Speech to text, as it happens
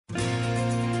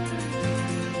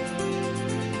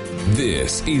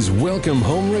This is Welcome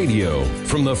Home Radio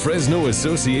from the Fresno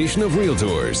Association of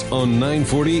Realtors on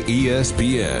 940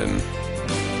 ESPN.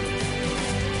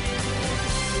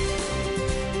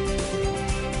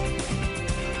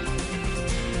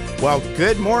 Well,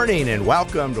 good morning and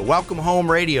welcome to Welcome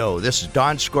Home Radio. This is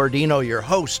Don Scordino, your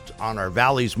host on our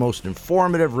Valley's most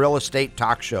informative real estate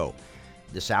talk show.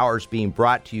 This hour is being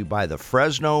brought to you by the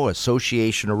Fresno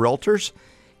Association of Realtors,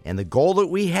 and the goal that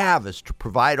we have is to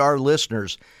provide our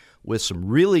listeners with some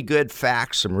really good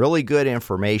facts, some really good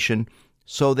information,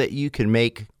 so that you can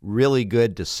make really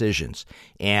good decisions.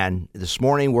 And this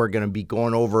morning we're going to be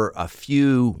going over a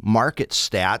few market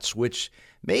stats, which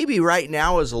maybe right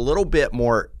now is a little bit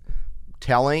more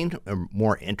telling or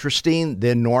more interesting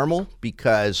than normal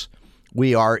because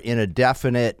we are in a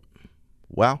definite,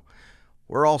 well,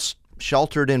 we're all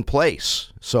sheltered in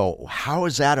place. So how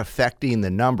is that affecting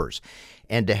the numbers?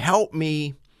 And to help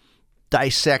me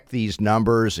dissect these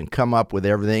numbers and come up with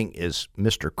everything is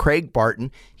Mr. Craig Barton.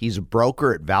 He's a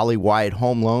broker at Valley-Wide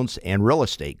Home Loans and Real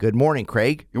Estate. Good morning,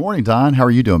 Craig. Good morning, Don. How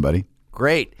are you doing, buddy?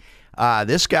 Great.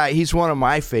 This guy, he's one of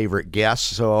my favorite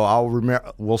guests,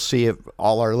 so we'll see if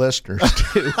all our listeners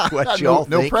do what y'all think.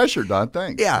 No pressure, Don.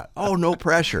 Thanks. Yeah. Oh, no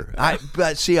pressure.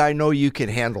 But see, I know you can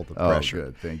handle the pressure. Oh,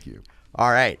 good. Thank you.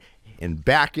 All right. And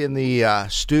back in the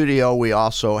studio, we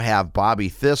also have Bobby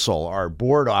Thistle, our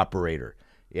board operator.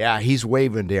 Yeah, he's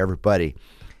waving to everybody.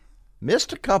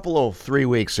 Missed a couple of 3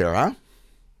 weeks there, huh?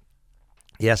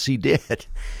 Yes, he did.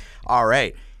 All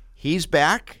right. He's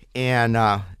back. And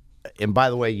by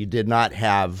the way, you did not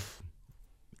have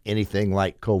anything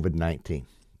like COVID-19.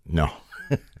 No.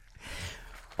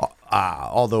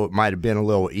 Although it might have been a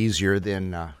little easier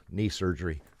than knee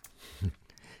surgery.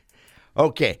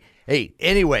 Okay. Hey,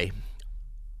 anyway,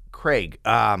 Craig,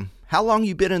 how long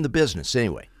you been in the business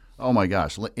anyway? Oh, my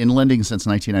gosh. In lending since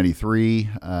 1993.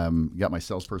 Got my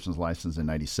salesperson's license in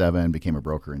 97, became a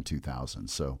broker in 2000.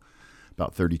 So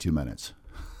about 32 minutes.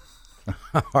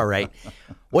 All right.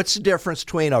 What's the difference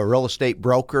between a real estate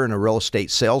broker and a real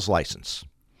estate sales license?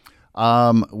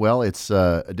 Well, it's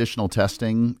additional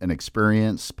testing and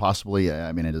experience, possibly,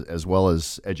 as well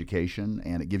as education,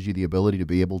 and it gives you the ability to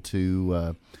be able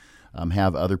to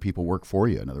have other people work for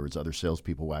you. In other words, other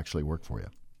salespeople will actually work for you.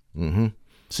 Mm-hmm.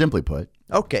 Simply put.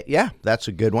 Okay, yeah, that's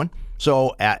a good one.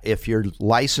 So if you're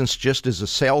licensed just as a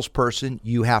salesperson,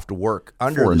 you have to work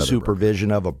under the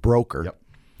supervision of a broker. Yep.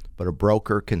 But a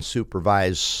broker can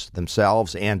supervise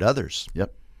themselves and others.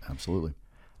 Yep, absolutely.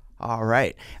 All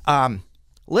right.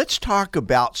 Let's talk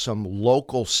about some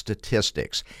local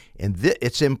statistics. And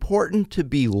it's important to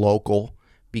be local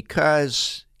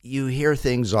because you hear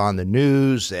things on the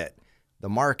news that the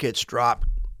market's dropped,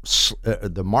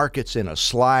 the market's in a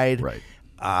slide. Right.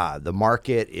 The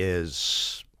market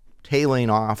is tailing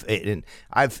off. And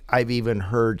I've even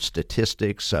heard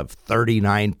statistics of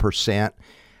 39%.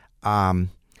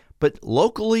 But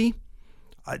locally,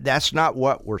 that's not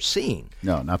what we're seeing.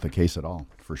 No, not the case at all,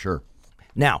 for sure.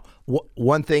 Now,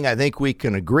 one thing I think we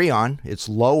can agree on, it's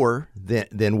lower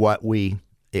than what we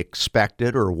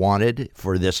expected or wanted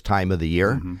for this time of the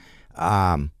year.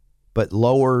 Mm-hmm. But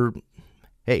lower,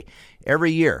 hey,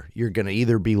 every year you're going to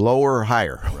either be lower or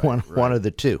higher, right, one of the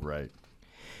two. Right.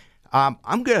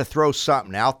 I'm going to throw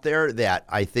something out there that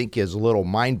I think is a little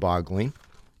mind-boggling.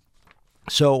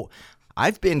 So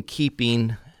I've been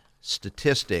keeping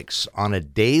statistics on a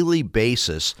daily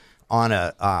basis on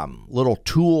a little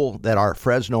tool that our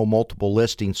Fresno Multiple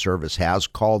Listing Service has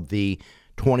called the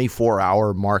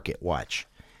 24-Hour Market Watch.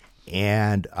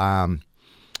 And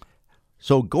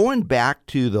so going back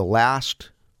to the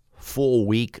last full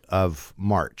week of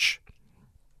March,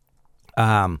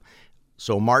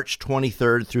 so March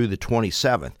 23rd through the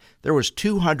 27th, there was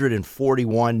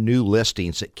 241 new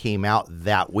listings that came out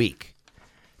that week.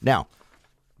 Now,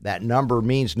 that number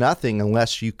means nothing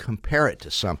unless you compare it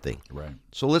to something. Right.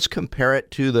 So let's compare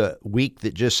it to the week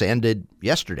that just ended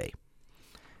yesterday.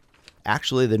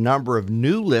 Actually, the number of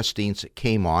new listings that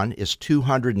came on is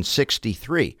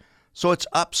 263. So it's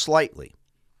up slightly.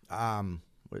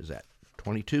 What is that,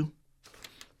 22?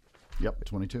 Yep,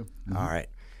 22. Mm-hmm. All right.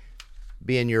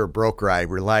 Being you're a broker, I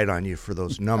relied on you for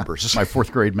those numbers. My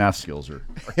fourth grade math skills are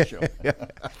showing.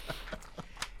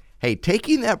 Hey,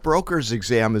 taking that broker's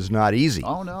exam is not easy.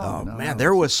 Oh, no. Man,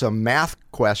 there was some math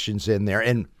questions in there.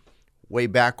 And way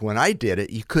back when I did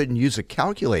it, you couldn't use a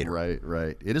calculator.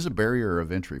 Right. It is a barrier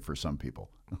of entry for some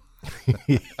people.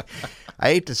 I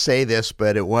hate to say this,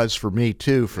 but it was for me,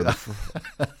 too, for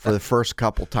the first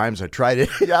couple times I tried it.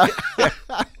 Yeah.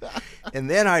 And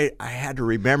then I had to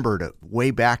remember to way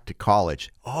back to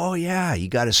college. Oh, yeah, you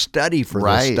got to study for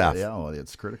this stuff. Yeah, well,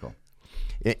 it's critical.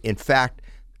 In fact,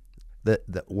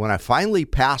 when I finally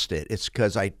passed it, it's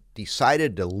because I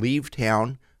decided to leave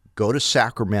town, go to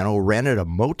Sacramento, rented a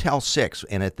Motel 6,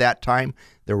 and at that time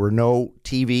there were no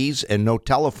TVs and no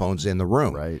telephones in the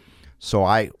room. Right. So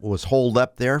I was holed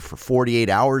up there for 48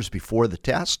 hours before the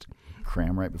test.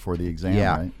 Cram right before the exam,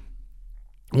 Yeah. right?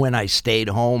 When I stayed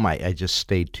home, I just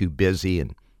stayed too busy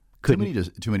and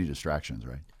couldn't. Too many distractions,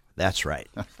 right? That's right.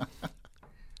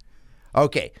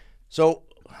 Okay, so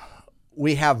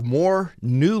we have more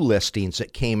new listings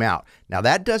that came out. Now,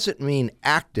 that doesn't mean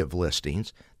active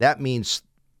listings. That means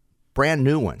brand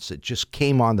new ones that just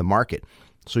came on the market.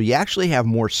 So you actually have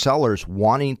more sellers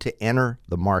wanting to enter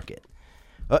the market.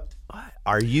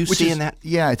 Are you seeing that?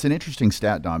 Yeah, it's an interesting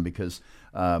stat, Don, because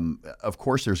of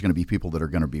course there's going to be people that are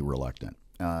going to be reluctant.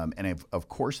 And of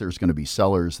course there's going to be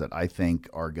sellers that I think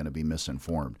are going to be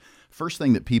misinformed. First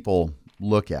thing that people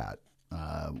look at,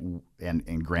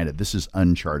 and granted, this is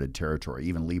uncharted territory.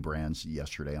 Even Lee Brands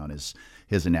yesterday on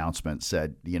his announcement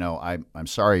said, I'm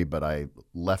sorry, but I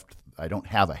don't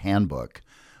have a handbook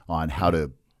on how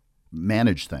to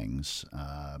manage things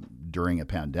during a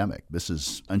pandemic. This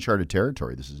is uncharted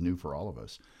territory. This is new for all of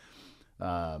us.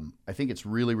 I think it's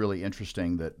really, really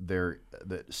interesting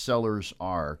that sellers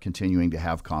are continuing to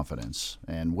have confidence,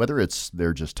 and whether it's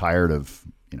they're just tired of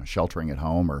sheltering at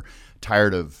home or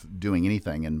tired of doing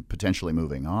anything and potentially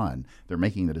moving on, they're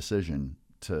making the decision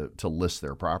to list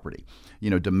their property.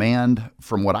 Demand,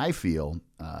 from what I feel,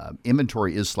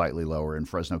 inventory is slightly lower in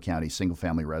Fresno County.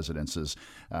 Single-family residences,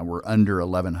 we're under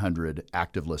 1,100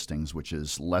 active listings, which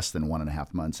is less than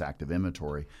 1.5 months active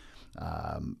inventory.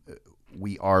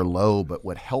 We are low, but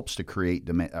what helps to create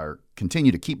demand or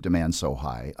continue to keep demand so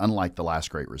high, unlike the last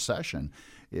Great Recession,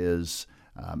 is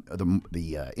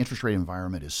the interest rate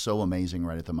environment is so amazing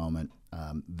right at the moment.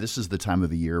 This is the time of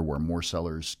the year where more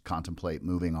sellers contemplate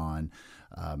moving on.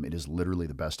 It is literally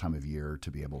the best time of year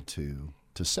to be able to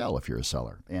sell if you're a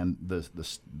seller, and the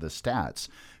stats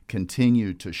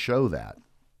continue to show that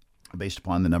based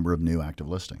upon the number of new active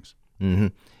listings. Mm-hmm.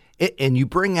 And you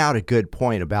bring out a good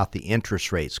point about the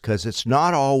interest rates, because it's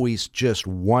not always just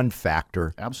one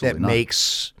factor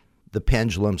makes the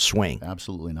pendulum swing.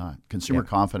 Absolutely not. Consumer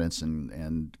confidence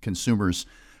and consumers'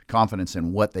 confidence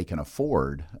in what they can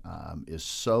afford is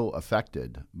so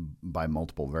affected by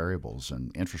multiple variables,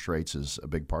 and interest rates is a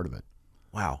big part of it.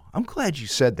 Wow. I'm glad you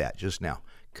said that just now.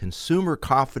 Consumer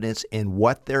confidence in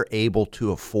what they're able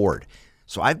to afford.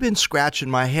 So I've been scratching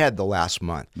my head the last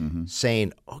month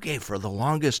saying, okay, for the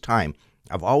longest time,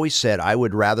 I've always said I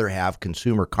would rather have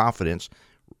consumer confidence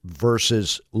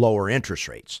versus lower interest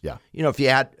rates. Yeah. If you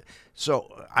had,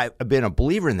 so I've been a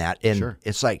believer in that. And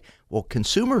It's like, well,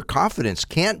 consumer confidence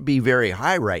can't be very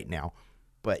high right now,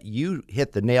 but you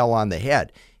hit the nail on the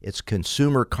head. It's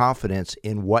consumer confidence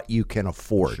in what you can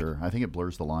afford. Sure. I think it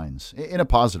blurs the lines in a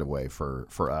positive way for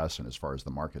us and as far as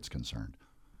the market's concerned.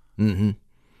 Mm-hmm.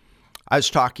 I was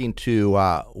talking to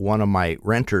one of my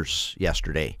renters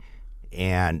yesterday,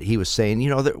 and he was saying,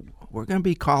 that we're going to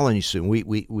be calling you soon.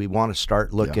 We want to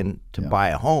start looking to buy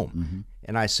a home. Mm-hmm.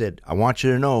 And I said, I want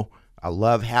you to know I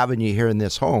love having you here in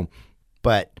this home,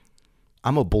 but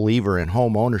I'm a believer in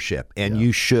home ownership, and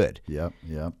you should. Yep.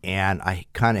 And I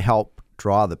kind of helped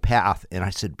draw the path. And I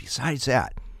said, besides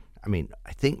that, I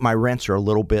think my rents are a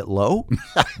little bit low.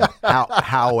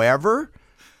 However,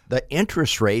 the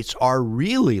interest rates are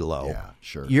really low. Yeah,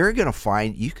 sure. You're going to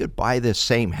find you could buy this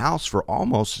same house for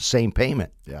almost the same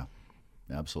payment. Yeah,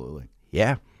 absolutely.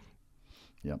 Yeah.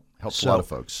 Yep. Helps a lot of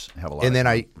folks have a lot and of then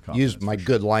I confidence, used my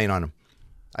good line on them.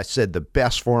 I said the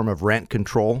best form of rent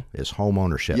control is home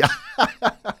ownership. Yeah.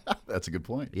 That's a good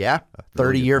point. Yeah. A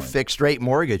 30-year fixed rate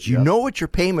mortgage. You know what your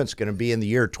payment's going to be in the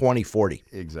year 2040.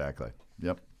 Exactly.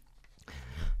 Yep.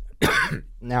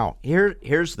 Now,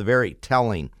 here's the very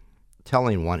telling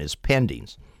one is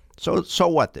pendings. So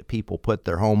what that people put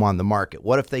their home on the market?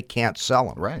 What if they can't sell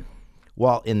them? Right.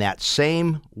 Well, in that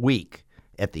same week,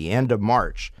 at the end of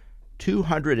March,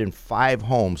 205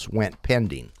 homes went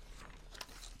pending.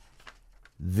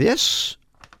 This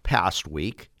past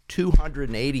week,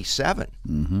 287.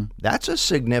 Mm-hmm. That's a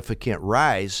significant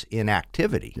rise in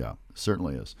activity. Yeah,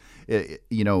 certainly is.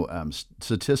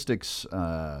 Statistics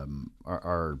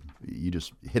are you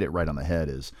just hit it right on the head.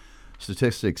 Is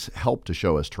statistics help to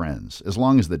show us trends, as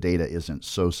long as the data isn't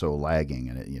so lagging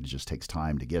and it just takes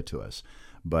time to get to us.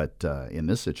 But in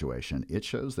this situation, it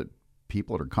shows that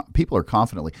people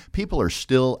are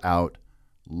still out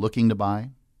looking to buy,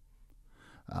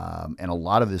 and a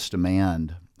lot of this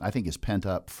demand, I think, is pent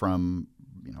up from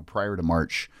prior to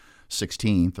March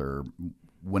 16th or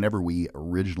whenever we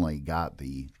originally got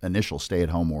the initial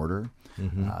stay-at-home order.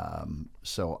 And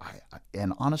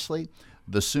honestly,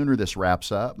 the sooner this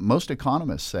wraps up, most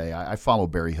economists say, I follow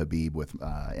Barry Habib with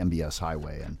MBS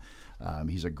Highway, and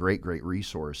he's a great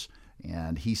resource.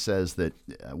 And he says that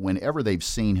whenever they've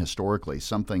seen historically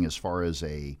something as far as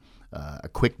a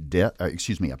quick dip,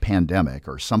 a pandemic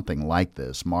or something like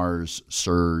this,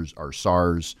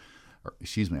 SARS,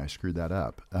 I screwed that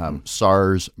up.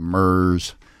 SARS,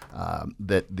 MERS,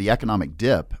 that the economic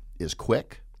dip is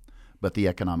quick, but the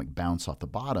economic bounce off the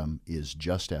bottom is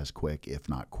just as quick, if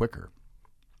not quicker.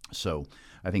 So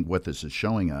I think what this is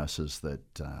showing us is that,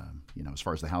 as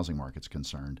far as the housing market's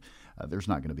concerned, there's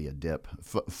not going to be a dip.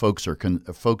 Folks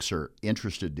are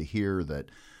interested to hear that,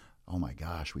 oh my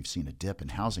gosh, we've seen a dip in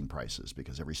housing prices,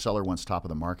 because every seller wants top of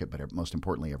the market, but most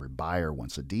importantly, every buyer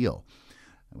wants a deal.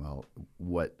 Well,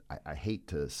 I hate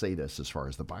to say this as far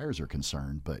as the buyers are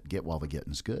concerned, but get while the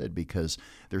getting's good, because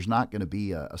there's not going to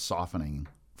be a softening.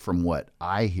 From what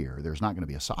I hear, there's not going to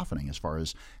be a softening as far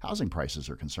as housing prices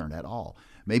are concerned at all.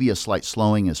 Maybe a slight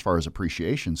slowing as far as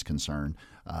appreciation is concerned,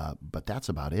 but that's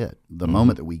about it. The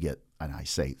moment that we get, and I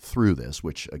say through this,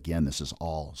 which again, this is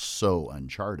all so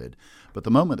uncharted, but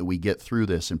the moment that we get through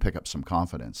this and pick up some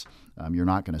confidence, you're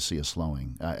not going to see a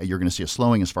slowing. You're going to see a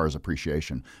slowing as far as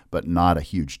appreciation, but not a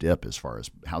huge dip as far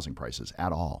as housing prices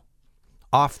at all.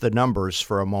 Off the numbers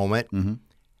for a moment.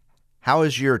 How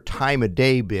has your time of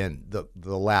day been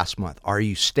the last month? Are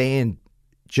you staying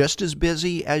just as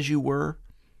busy as you were?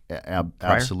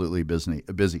 Absolutely busy.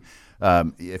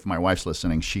 If my wife's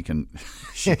listening, she can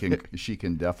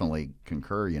definitely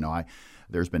concur.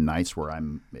 There's been nights where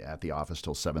I'm at the office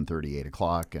till 7:30, 8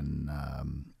 o'clock, and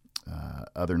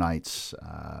other nights,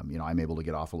 I'm able to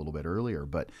get off a little bit earlier.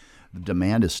 But the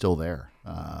demand is still there,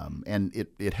 and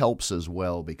it helps as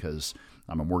well because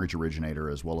I'm a mortgage originator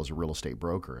as well as a real estate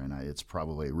broker, and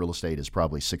real estate is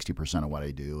probably 60% of what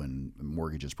I do, and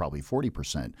mortgage is probably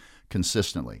 40%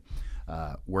 consistently.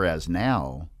 Whereas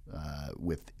now,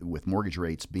 with mortgage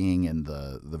rates being in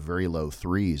the very low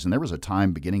threes, and there was a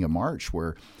time beginning of March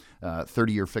where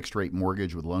 30-year fixed rate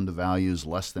mortgage with loan to values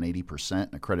less than 80%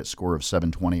 and a credit score of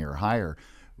 720 or higher,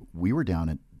 we were down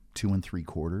at 2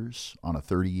 3/4 on a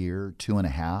 30-year,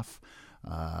 2.5.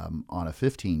 On a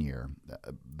 15-year.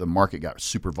 The market got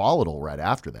super volatile right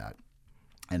after that,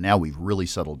 and now we've really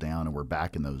settled down and we're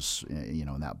back in those,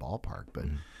 in that ballpark. But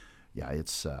yeah,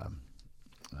 it's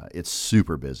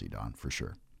super busy, Don, for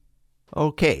sure.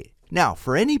 Okay, now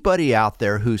for anybody out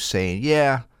there who's saying,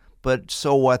 yeah, but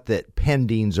so what that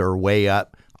pendings are way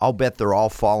up? I'll bet they're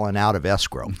all falling out of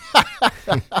escrow.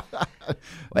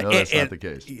 No, that's not the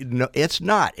case. No, it's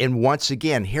not. And once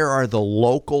again, here are the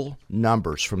local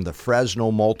numbers from the Fresno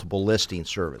Multiple Listing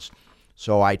Service.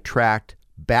 So I tracked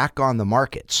back on the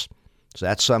markets. So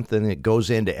that's something that goes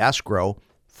into escrow,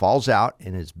 falls out,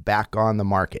 and is back on the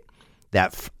market.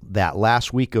 That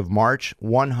last week of March,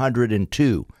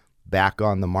 102 back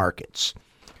on the markets.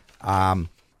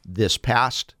 This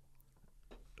past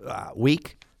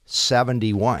week,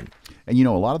 71. And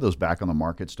a lot of those back on the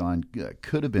markets, Don,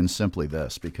 could have been simply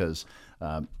this, because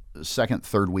second,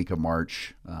 third week of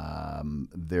March,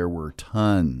 there were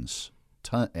tons,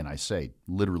 and I say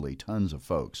literally tons of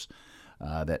folks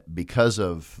that because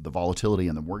of the volatility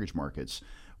in the mortgage markets,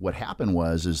 what happened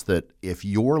is that if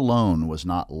your loan was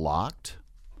not locked,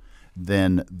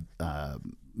 then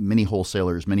many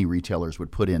wholesalers, many retailers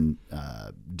would put in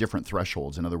different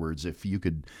thresholds. In other words, if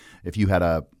you had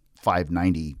a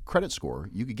 590 credit score,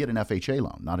 you could get an FHA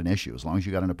loan, not an issue, as long as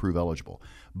you got an approved eligible.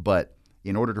 But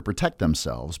in order to protect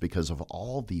themselves, because of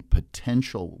all the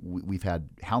potential, we've had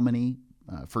how many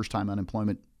first-time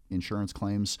unemployment insurance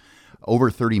claims?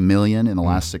 Over 30 million in the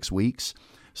last 6 weeks.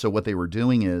 So what they were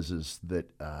doing is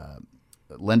that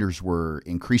lenders were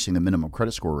increasing the minimum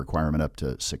credit score requirement up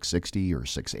to 660 or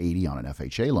 680 on an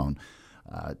FHA loan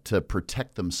to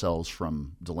protect themselves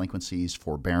from delinquencies,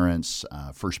 forbearance,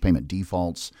 first payment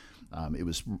defaults.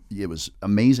 It was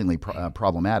amazingly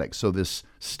problematic. So this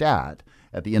stat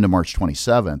at the end of March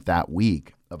 27th, that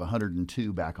week of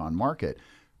 102 back on market,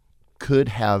 could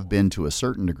have been to a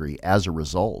certain degree as a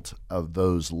result of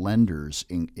those lenders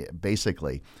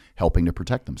basically helping to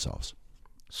protect themselves.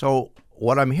 So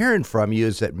what I'm hearing from you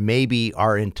is that maybe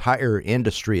our entire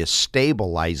industry is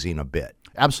stabilizing a bit.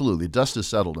 Absolutely. Dust has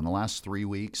settled in the last 3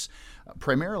 weeks,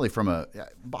 primarily from a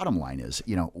bottom line is,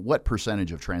 what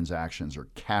percentage of transactions are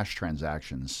cash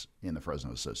transactions in the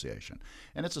Fresno Association?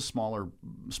 And it's a smaller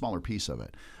piece of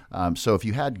it. So if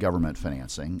you had government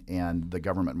financing and the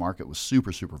government market was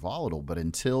super, super volatile, but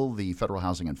until the Federal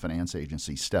Housing and Finance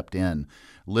Agency stepped in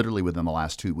literally within the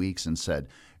last 2 weeks and said,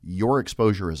 your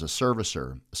exposure as a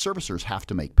servicer, servicers have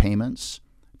to make payments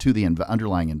to the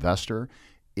underlying investor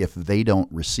if they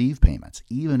don't receive payments,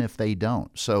 even if they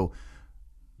don't. So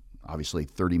obviously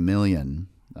 30 million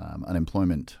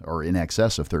unemployment, or in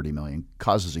excess of 30 million,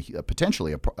 causes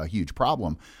potentially a huge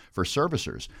problem for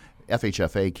servicers.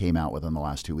 FHFA came out within the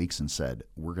last 2 weeks and said,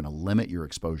 we're going to limit your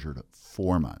exposure to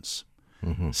 4 months.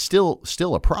 Mm-hmm.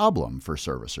 Still a problem for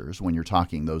servicers when you're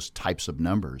talking those types of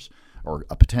numbers, or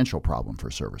a potential problem for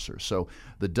servicers. So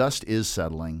the dust is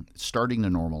settling, starting to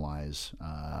normalize,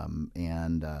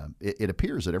 and it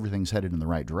appears that everything's headed in the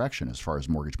right direction as far as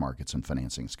mortgage markets and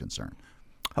financing is concerned.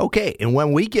 Okay, and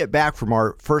when we get back from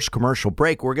our first commercial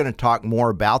break, we're going to talk more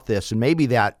about this, and maybe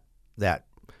that I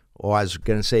was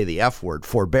going to say the F word,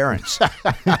 forbearance,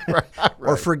 right.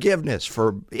 Or forgiveness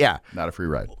not a free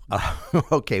ride.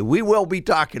 Okay, we will be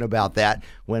talking about that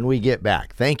when we get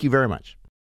back. Thank you very much.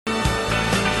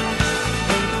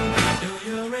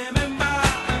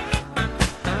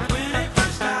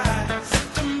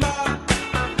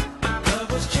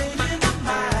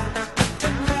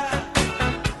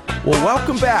 Well,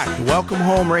 welcome back to Welcome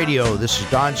Home Radio. This is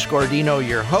Don Scordino,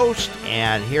 your host,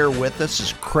 and here with us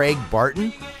is Craig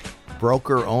Barton,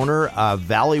 broker owner of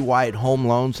Valleywide Home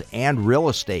Loans and Real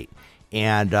Estate.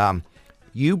 And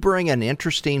you bring an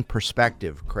interesting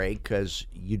perspective, Craig, because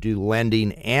you do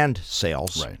lending and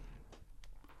sales. Right.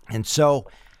 And so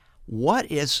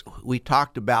we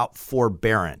talked about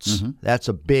forbearance. Mm-hmm. That's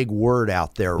a big word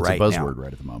out there right now. It's a buzzword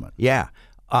right at the moment. Yeah.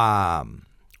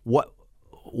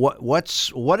 What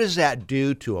does that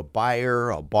do to a buyer,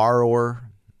 a borrower?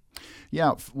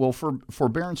 Yeah, well, for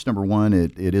forbearance, number one,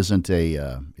 it isn't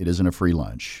a free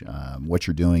lunch. What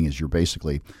you're doing is you're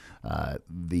basically what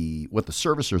the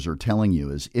servicers are telling you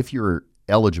is if you're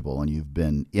eligible and you've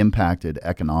been impacted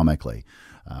economically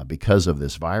because of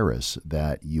this virus,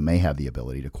 that you may have the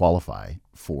ability to qualify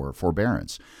for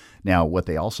forbearance. Now, what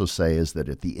they also say is that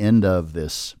at the end of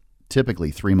this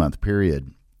typically 3-month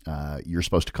period, you're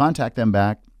supposed to contact them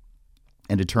back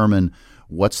and determine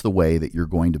what's the way that you're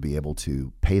going to be able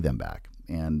to pay them back.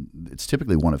 And it's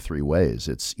typically one of 3 ways.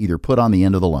 It's either put on the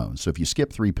end of the loan. So if you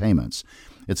skip 3 payments,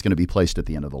 it's going to be placed at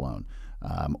the end of the loan.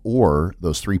 Or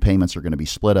those 3 payments are going to be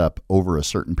split up over a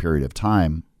certain period of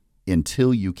time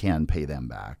until you can pay them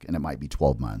back. And it might be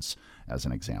 12 months as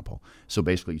an example. So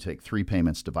basically you take 3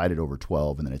 payments divided over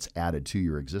 12 and then it's added to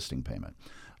your existing payment.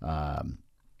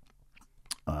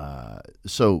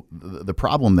 So the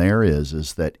problem there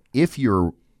is that if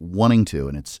you're wanting to,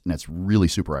 and it's really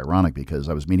super ironic because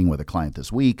I was meeting with a client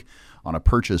this week on a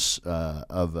purchase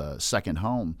of a second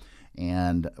home,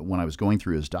 and when I was going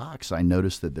through his docs, I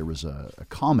noticed that there was a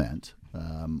comment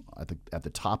at the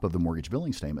top of the mortgage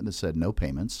billing statement that said no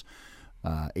payments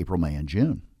April, May, and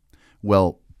June.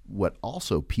 Well, what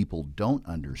also people don't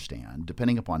understand,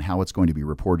 depending upon how it's going to be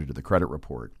reported to the credit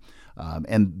report,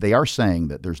 and they are saying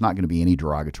that there's not going to be any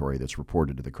derogatory that's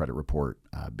reported to the credit report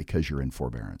because you're in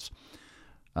forbearance.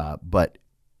 But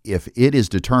if it is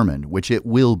determined, which it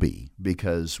will be,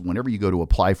 because whenever you go to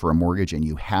apply for a mortgage and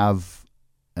you have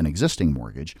an existing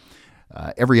mortgage,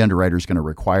 every underwriter is going to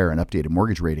require an updated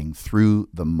mortgage rating through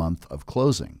the month of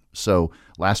closing. So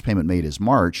last payment made is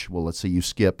March. Well, let's say you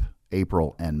skip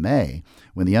April and May.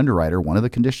 When the underwriter, one of the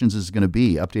conditions is going to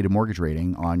be updated mortgage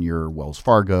rating on your Wells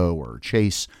Fargo or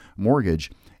Chase mortgage,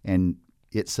 and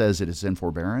it says it is in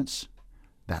forbearance,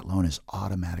 that loan is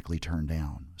automatically turned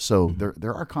down. So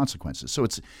there are consequences. So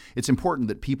it's important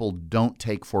that people don't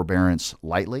take forbearance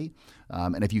lightly.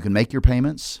 And if you can make your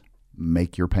payments,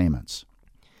 make your payments.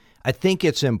 I think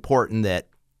it's important that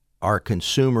our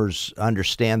consumers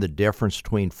understand the difference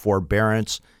between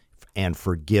forbearance and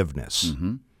forgiveness.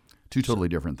 Mm-hmm. 2 totally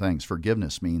different things.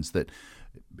 Forgiveness means that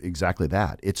exactly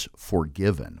that. It's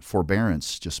forgiven.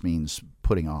 Forbearance just means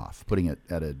putting it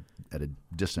at a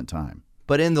distant time.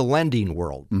 But in the lending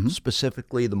world,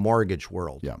 specifically the mortgage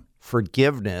world,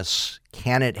 forgiveness,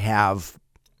 can it have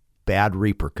bad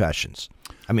repercussions?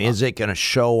 I mean, is it going to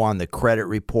show on the credit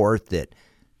report that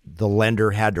the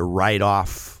lender had to write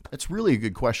off? That's really a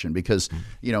good question because,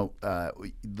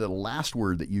 the last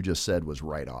word that you just said was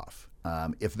write off.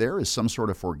 If there is some sort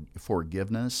of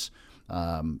forgiveness,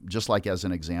 Just like as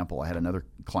an example, I had another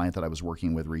client that I was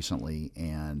working with recently,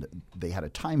 and they had a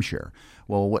timeshare.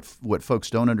 Well, what folks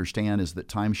don't understand is that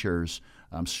timeshares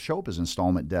show up as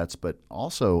installment debts, but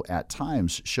also at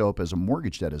times show up as a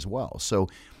mortgage debt as well. So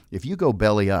if you go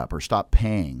belly up or stop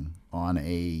paying on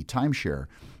a timeshare,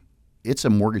 it's a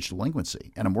mortgage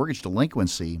delinquency. And a mortgage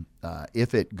delinquency,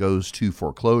 if it goes to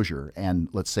foreclosure and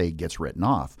let's say gets written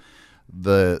off,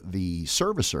 the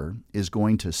servicer is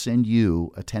going to send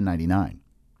you a 1099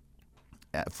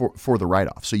 for the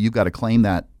write-off. So you've got to claim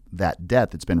that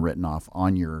debt that's been written off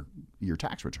on your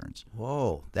tax returns.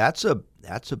 Whoa, that's a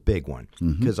big one.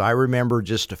 Because I remember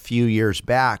just a few years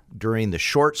back during the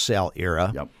short sale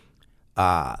era,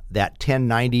 that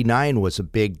 1099 was a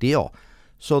big deal.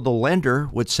 So the lender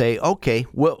would say, okay,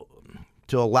 well,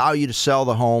 to allow you to sell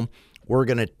the home, we're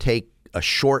going to take a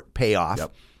short payoff.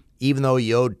 Yep. Even though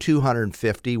you owed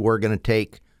 $250, we're going to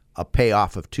take a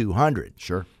payoff of $200.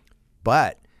 Sure.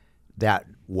 But that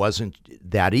wasn't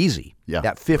that easy. Yeah,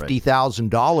 that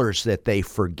 $50,000 that they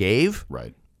forgave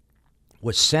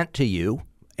was sent to you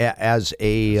as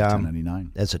a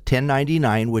 1099. As a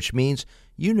 1099, which means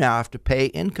you now have to pay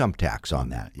income tax on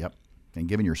that. Yep. And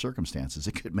given your circumstances,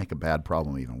 it could make a bad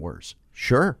problem even worse.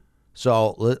 Sure.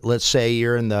 So let's say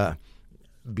you're in the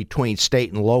between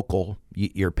state and local,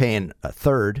 you're paying a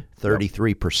third,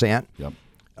 33%. Yep.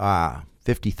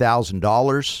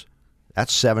 $50,000,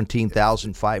 that's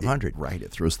 $17,500. Right.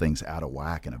 It throws things out of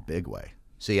whack in a big way.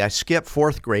 See, I skipped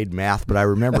fourth grade math, but I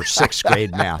remember sixth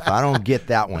grade math. I don't get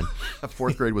that one.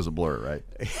 Fourth grade was a blur, right?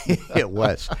 It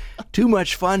was. Too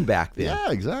much fun back then.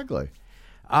 Yeah, exactly.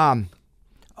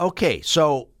 Okay,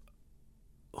 so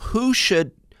who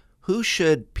should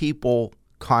people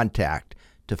contact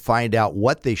to find out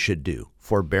what they should do,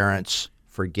 forbearance,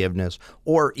 forgiveness,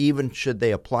 or even should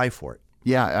they apply for it?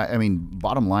 Yeah, I mean,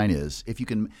 bottom line is if you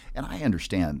can, and I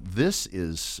understand this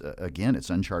is, again,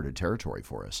 it's uncharted territory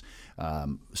for us.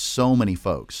 So many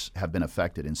folks have been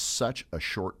affected in such a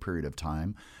short period of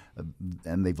time,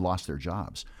 and they've lost their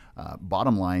jobs.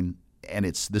 Bottom line, and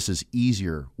this is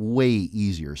easier, way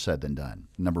easier said than done.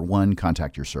 Number one,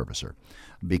 contact your servicer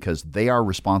because they are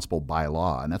responsible by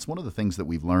law. And that's one of the things that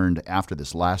we've learned after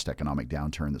this last economic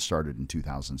downturn that started in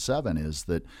 2007 is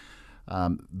that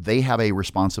they have a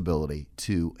responsibility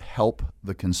to help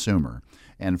the consumer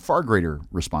and far greater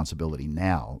responsibility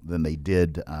now than they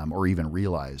did or even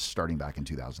realized starting back in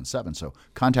 2007. So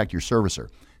contact your servicer.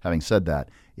 Having said that,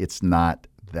 it's not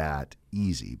that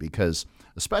easy because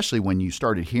especially when you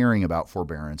started hearing about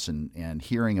forbearance and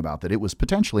hearing about that it was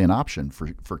potentially an option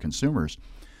for consumers,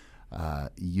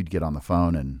 you'd get on the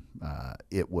phone and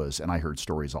it was, and I heard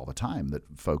stories all the time that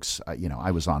folks,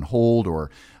 I was on hold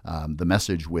or the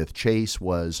message with Chase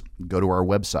was go to our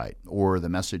website or the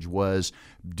message was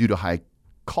due to high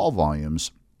call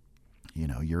volumes,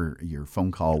 your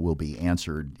phone call will be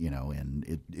answered,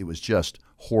 and it was just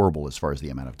horrible as far as the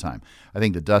amount of time. I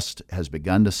think the dust has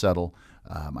begun to settle.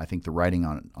 I think the writing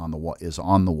on the wall is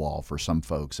on the wall for some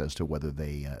folks as to whether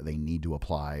they need to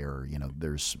apply or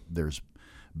there's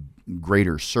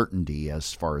greater certainty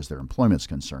as far as their employment's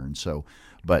concerned. So,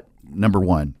 but number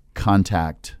one,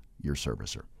 contact your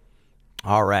servicer.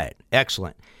 All right,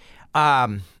 excellent.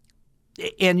 And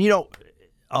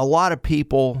a lot of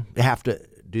people have to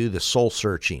do the soul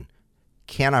searching.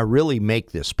 Can I really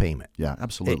make this payment? Yeah,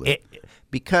 absolutely.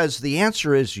 Because the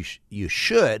answer is you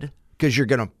should, because you're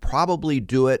going to probably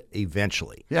do it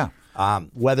eventually. Yeah.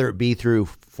 Whether it be through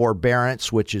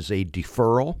forbearance, which is a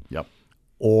deferral. Yep.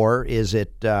 Or is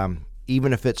it,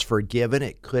 even if it's forgiven,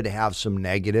 it could have some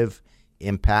negative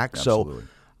impact. Absolutely. So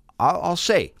I'll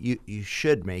say you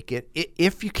should make it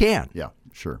if you can. Yeah,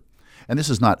 sure. And this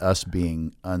is not us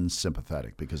being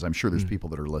unsympathetic because I'm sure there's people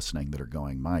that are listening that are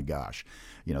going, my gosh,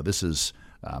 this is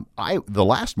the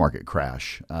last market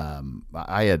crash.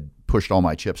 I had pushed all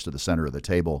my chips to the center of the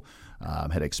table,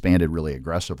 had expanded really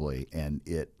aggressively, and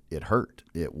it hurt.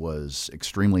 It was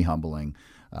extremely humbling.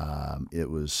 It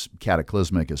was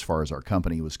cataclysmic as far as our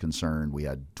company was concerned. We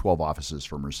had 12 offices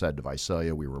from Merced to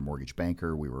Visalia. We were a mortgage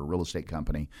banker. We were a real estate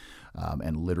company,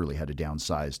 and literally had to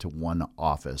downsize to one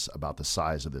office about the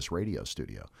size of this radio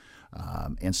studio.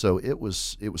 And so it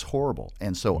was horrible.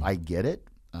 And so I get it.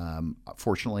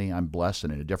 Fortunately, I'm blessed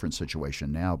and in a different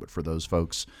situation now. But for those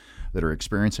folks that are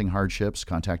experiencing hardships,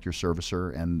 contact your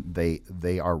servicer, and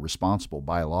they are responsible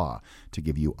by law to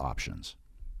give you options.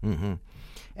 Mm-hmm.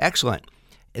 Excellent.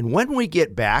 And when we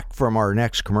get back from our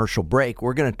next commercial break,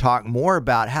 we're going to talk more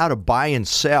about how to buy and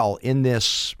sell in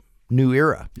this new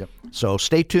era. Yep. So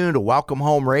stay tuned to Welcome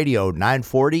Home Radio,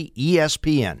 940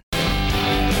 ESPN.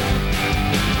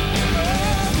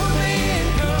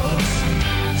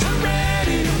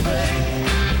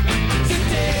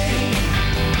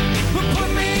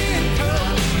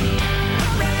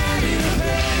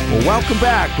 Welcome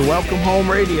back to Welcome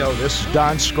Home Radio. This is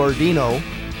Don Scordino,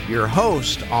 your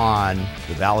host on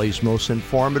the Valley's most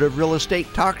informative real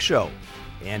estate talk show.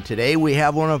 And today we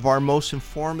have one of our most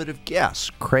informative guests,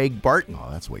 Craig Barton. Oh,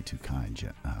 that's way too kind,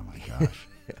 Jen. Oh, my gosh.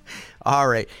 All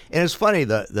right. And it's funny,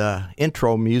 the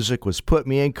intro music was put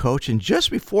me in, Coach, and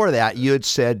just before that, you had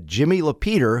said Jimmy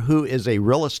Lapeter, who is a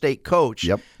real estate coach,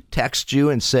 texted you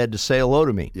and said to say hello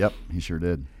to me. Yep, he sure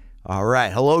did. All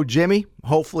right. Hello, Jimmy.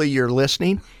 Hopefully you're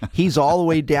listening. He's all the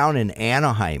way down in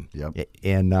Anaheim. Yep.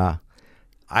 And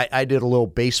I did a little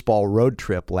baseball road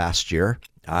trip last year.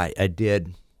 I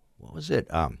did, what was it?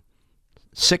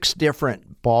 6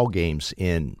 different ball games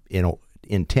in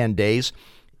 10 days.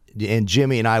 And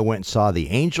Jimmy and I went and saw the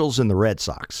Angels and the Red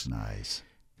Sox. Nice.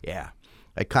 Yeah.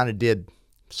 I kind of did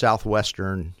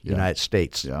southwestern United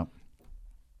States. Yeah.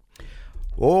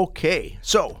 Okay.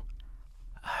 So,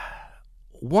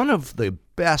 one of the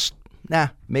best,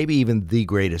 maybe even the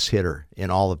greatest hitter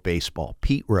in all of baseball,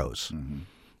 Pete Rose.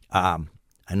 Mm-hmm.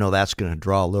 I know that's going to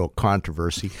draw a little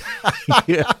controversy,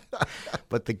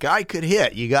 but the guy could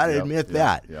hit. You got to admit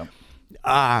that.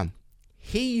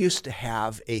 He used to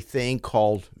have a thing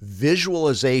called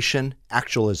visualization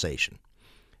actualization,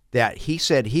 that he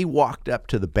said he walked up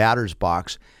to the batter's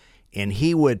box and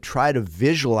he would try to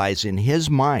visualize in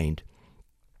his mind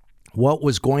what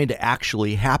was going to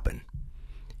actually happen.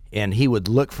 And he would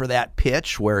look for that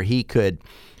pitch where he could,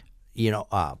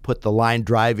 put the line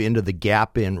drive into the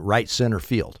gap in right center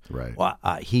field. Right. Well,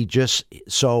 he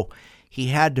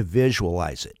had to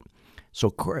visualize it. So,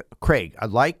 Craig,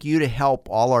 I'd like you to help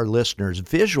all our listeners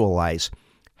visualize,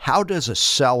 how does a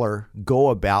seller go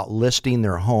about listing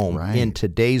their home in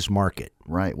today's market?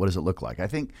 Right. What does it look like? I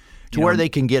think where they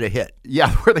can get a hit.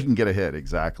 Yeah, where they can get a hit,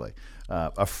 exactly.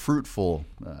 A fruitful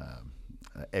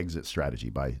exit strategy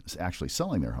by actually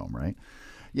selling their home, right?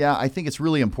 Yeah, I think it's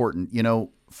really important.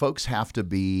 Folks have to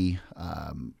be,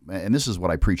 and this is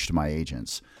what I preach to my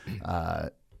agents,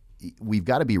 we've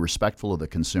got to be respectful of the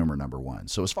consumer, number one.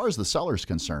 So as far as the seller's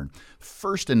concerned,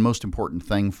 first and most important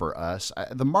thing for us,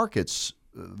 the market's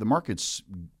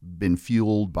been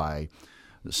fueled by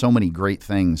so many great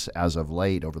things as of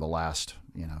late over the last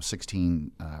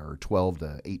 16 or 12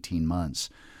 to 18 months.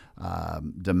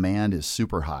 Demand is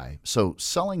super high. So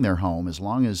selling their home, as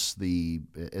long as the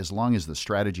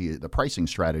strategy, the pricing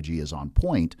strategy is on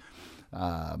point,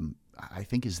 I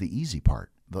think is the easy part.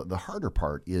 The harder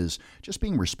part is just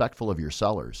being respectful of your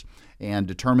sellers and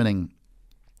determining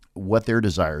what their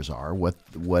desires are.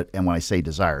 And when I say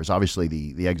desires, obviously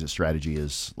the exit strategy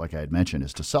is, like I had mentioned,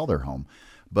 is to sell their home,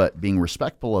 but being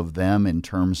respectful of them in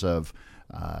terms of,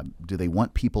 do they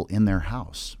want people in their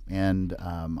house? And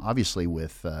obviously,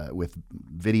 with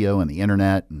video and the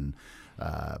internet, and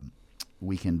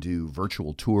we can do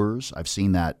virtual tours. I've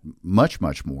seen that much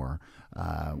more,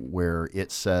 where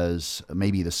it says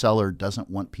maybe the seller doesn't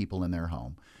want people in their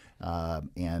home,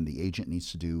 and the agent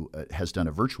has done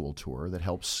a virtual tour that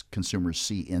helps consumers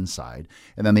see inside,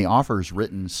 and then the offer is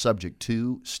written subject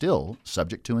to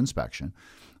inspection.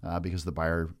 Because the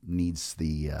buyer needs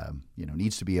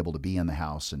to be able to be in the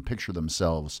house and picture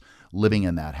themselves living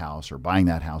in that house or buying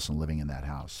that house and living in that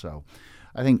house. So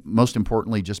I think most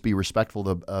importantly, just be respectful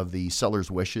of the seller's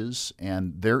wishes.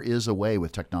 And there is a way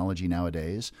with technology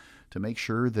nowadays to make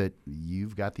sure that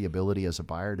you've got the ability as a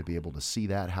buyer to be able to see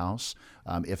that house.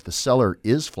 If the seller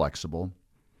is flexible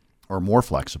or more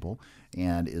flexible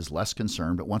and is less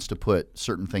concerned but wants to put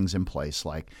certain things in place,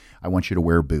 like, I want you to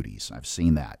wear booties. I've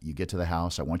seen that. You get to the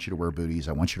house, I want you to wear booties,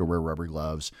 I want you to wear rubber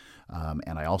gloves,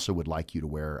 and I also would like you to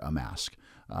wear a mask.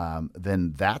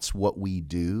 Then that's what we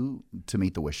do to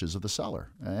meet the wishes of the seller.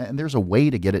 And there's a way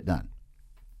to get it done.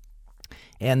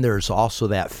 And there's also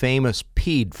that famous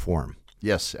PED form.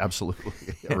 Yes, absolutely.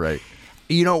 Right.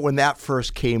 When that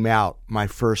first came out, my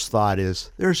first thought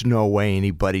is, there's no way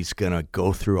anybody's going to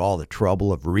go through all the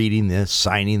trouble of reading this,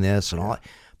 signing this, and all that.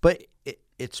 But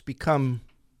it's become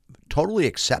totally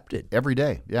accepted. Every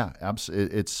day, yeah.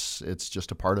 It's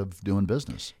just a part of doing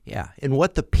business. Yeah, and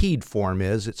what the PED form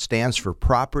is, it stands for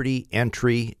Property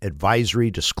Entry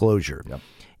Advisory Disclosure. Yep.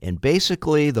 And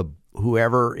basically,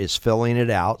 whoever is filling it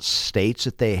out states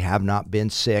that they have not been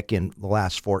sick in the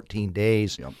last 14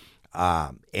 days. Yep.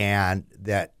 And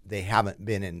that they haven't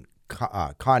been in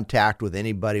contact with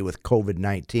anybody with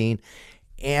COVID-19,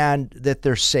 and that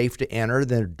they're safe to enter.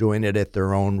 They're doing it at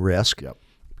their own risk. Yep.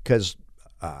 Because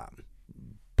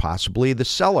possibly the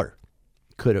seller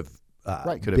could have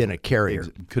been a carrier.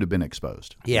 Could have been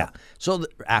exposed. Yeah. So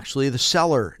actually the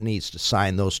seller needs to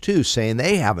sign those too, saying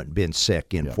they haven't been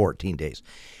sick in 14 days.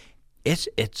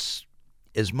 It's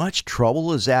as much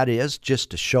trouble as that is just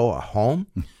to show a home,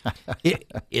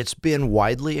 it's been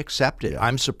widely accepted.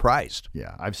 I'm surprised.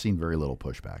 Yeah, I've seen very little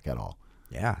pushback at all.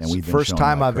 Yeah, and it's we've the been first shown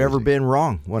time like I've ever crazy. been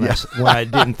wrong when I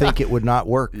didn't think it would not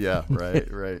work. Yeah,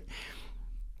 right.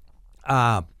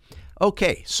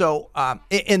 Okay, so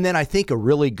and then I think a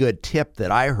really good tip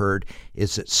that I heard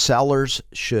is that sellers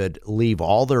should leave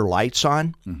all their lights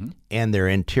on and their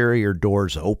interior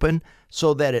doors open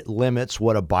so that it limits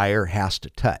what a buyer has to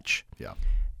touch. Yeah.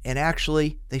 And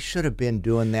actually, they should have been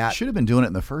doing that. Should have been doing it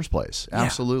in the first place.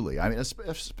 Absolutely. I mean,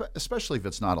 especially if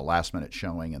it's not a last-minute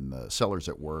showing and the seller's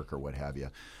at work or what have you.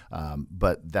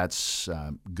 But that's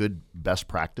good best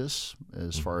practice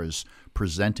as far as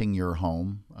presenting your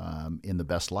home in the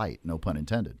best light, no pun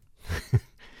intended.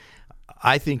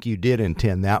 I think you did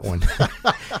intend that one.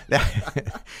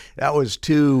 that was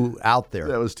too out there.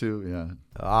 That was too, yeah.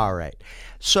 All right.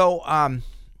 So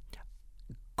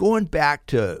going back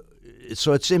to...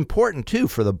 So it's important, too,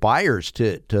 for the buyers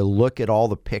to look at all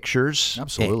the pictures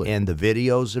and the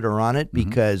videos that are on it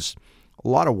because a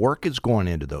lot of work is going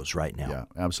into those right now. Yeah,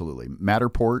 absolutely.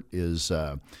 Matterport is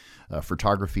a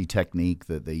photography technique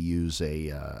that they use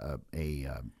it's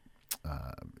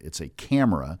a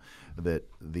camera that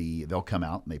they'll come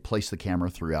out and they place the camera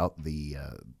throughout the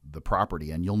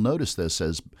property, and you'll notice this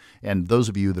and those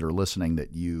of you that are listening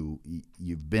that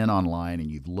you've been online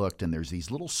and you've looked, and there's these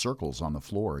little circles on the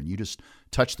floor, and you just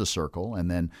touch the circle,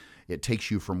 and then it takes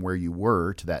you from where you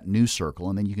were to that new circle,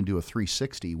 and then you can do a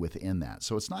 360 within that.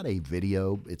 So it's not a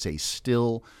video; it's a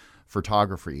still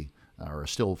photography or a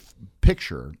still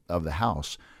picture of the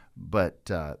house. But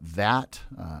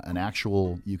an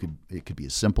actual, it could be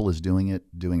as simple as doing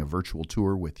a virtual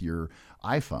tour with your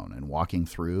iPhone and walking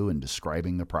through and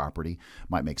describing the property.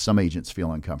 Might make some agents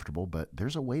feel uncomfortable, but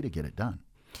there's a way to get it done.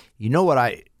 You know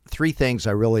what? Three things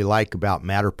I really like about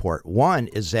Matterport. One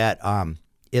is that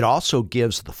it also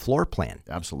gives the floor plan.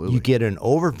 Absolutely. You get an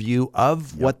overview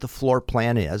of what the floor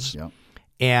plan is. Yep.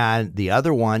 And the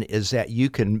other one is that you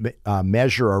can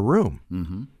measure a room.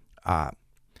 Mm-hmm.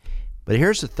 But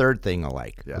here's the third thing I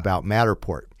like about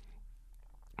Matterport.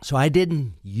 So I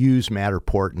didn't use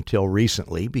Matterport until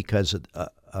recently because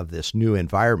of this new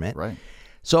environment. Right.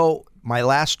 So my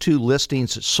last two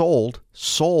listings that sold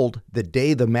the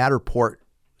day the Matterport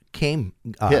came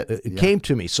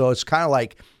to me. So it's kind of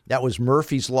like that was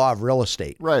Murphy's Law of real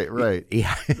estate. Right.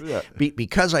 Yeah.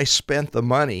 Because I spent the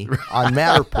money on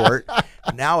Matterport,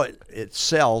 now it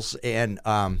sells, and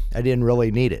I didn't really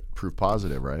need it. Proof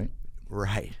positive, right?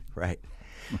 Right.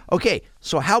 Okay,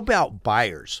 so how about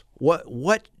buyers?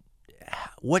 What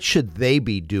should they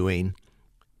be doing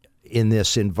in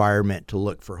this environment to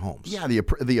look for homes? Yeah,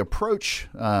 the approach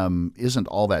isn't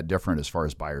all that different as far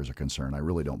as buyers are concerned. I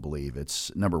really don't believe.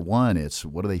 It's number one, it's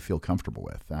what do they feel comfortable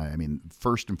with? I mean,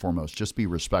 first and foremost, just be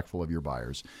respectful of your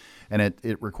buyers. And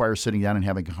it requires sitting down and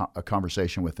having a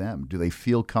conversation with them. Do they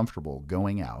feel comfortable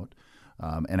going out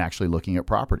and actually looking at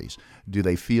properties? Do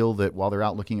they feel that while they're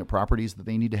out looking at properties that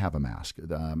they need to have a mask?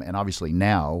 And obviously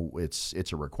now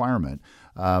it's a requirement.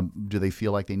 Do they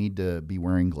feel like they need to be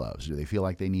wearing gloves? Do they feel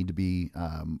like they need to be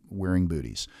wearing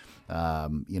booties?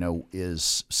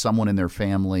 Is someone in their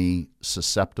family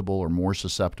susceptible or more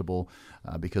susceptible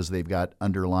because they've got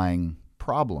underlying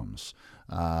problems?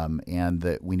 And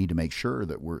that we need to make sure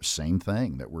that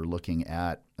that we're looking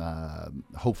at,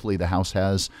 hopefully the house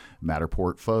has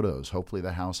Matterport photos. Hopefully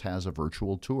the house has a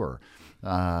virtual tour.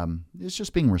 It's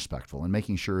just being respectful and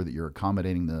making sure that you're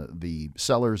accommodating the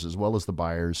sellers as well as the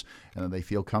buyers, and that they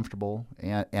feel comfortable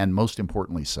and most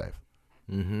importantly, safe.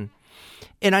 Mm-hmm.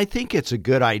 And I think it's a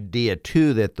good idea,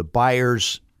 too, that the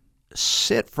buyers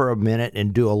sit for a minute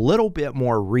and do a little bit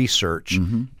more research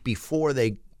before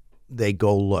they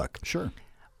go look. Sure.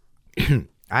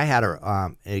 I had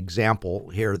an example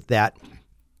here that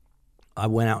I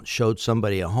went out and showed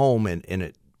somebody a home, and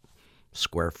it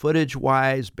square footage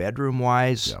wise, bedroom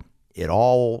wise, it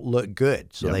all looked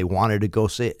good. So they wanted to go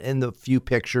see it, and the few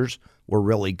pictures were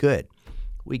really good.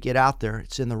 We get out there,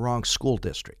 it's in the wrong school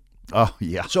district. Oh,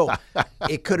 yeah. So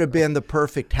it could have been the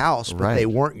perfect house, but they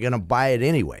weren't going to buy it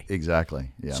anyway.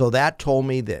 Exactly. Yeah. So that told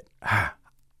me that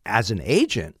as an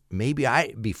agent, maybe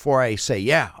before I say,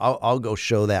 I'll go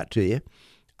show that to you,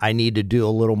 I need to do a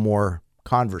little more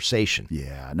conversation.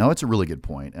 Yeah, no, it's a really good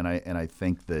point. And I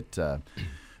think that,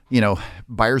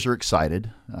 buyers are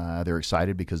excited. They're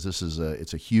excited because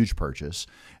it's a huge purchase,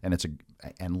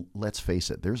 and let's face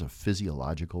it, there's a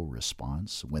physiological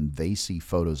response when they see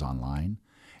photos online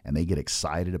and they get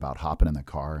excited about hopping in the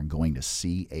car and going to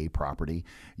see a property.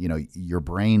 Your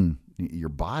brain, your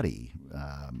body,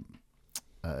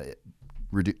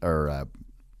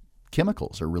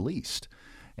 chemicals are released.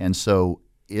 And so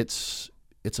it's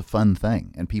a fun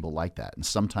thing, and people like that. And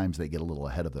sometimes they get a little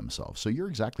ahead of themselves. So you're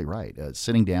exactly right.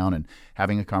 Sitting down and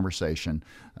having a conversation,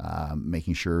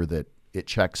 making sure that it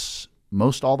checks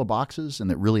most all the boxes, and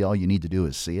that really all you need to do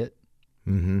is see it.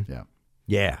 Mm-hmm. Yeah.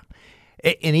 Yeah.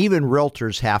 And even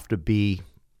realtors have to be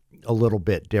a little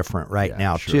bit different right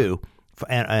now, sure. too.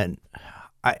 And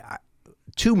I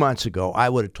 2 months ago, I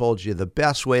would have told you the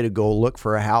best way to go look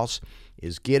for a house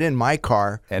is get in my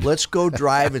car and let's go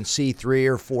drive and see 3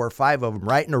 or 4 or 5 of them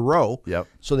right in a row. Yep.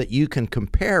 So that you can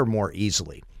compare more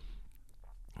easily.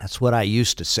 That's what I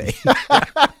used to say.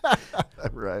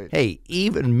 Right. Hey,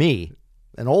 even me,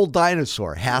 an old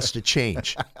dinosaur, has to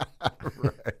change.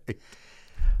 Right.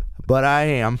 But I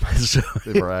am. So,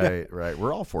 Right.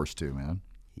 We're all forced to, man.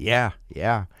 yeah.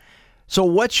 So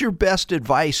what's your best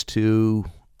advice to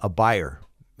a buyer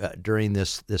during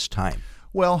this time?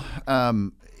 Well,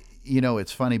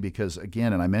 it's funny because,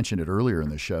 again, and I mentioned it earlier in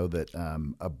the show, that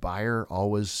a buyer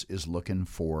always is looking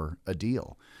for a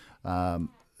deal.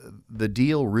 The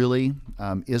deal really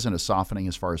isn't a softening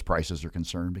as far as prices are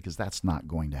concerned, because that's not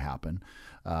going to happen.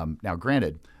 Now,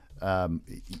 granted,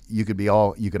 you could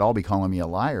all be calling me a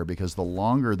liar, because the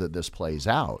longer that this plays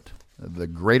out, the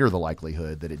greater the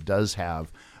likelihood that it does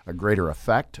have a greater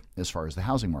effect as far as the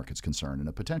housing market's concerned, and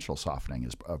a potential softening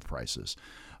of prices.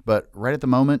 But right at the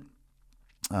moment,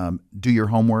 do your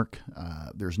homework.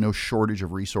 There's no shortage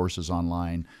of resources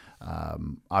online.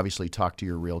 Obviously, talk to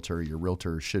your realtor. Your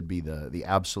realtor should be the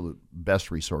absolute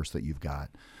best resource that you've got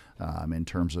in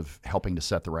terms of helping to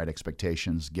set the right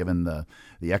expectations, given the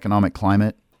economic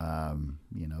climate,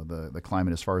 the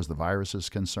climate as far as the virus is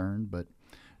concerned. But,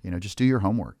 just do your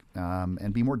homework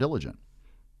and be more diligent.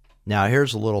 Now,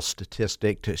 here's a little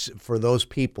statistic for those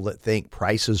people that think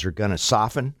prices are going to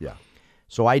soften. Yeah.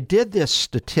 So I did this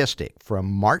statistic from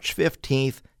March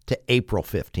 15th to April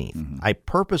 15th. Mm-hmm. I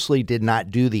purposely did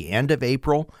not do the end of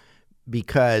April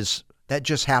because that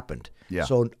just happened. Yeah.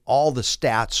 So all the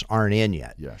stats aren't in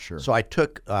yet. Yeah, sure. So I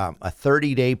took a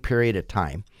 30-day period of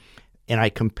time, and I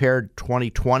compared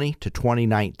 2020 to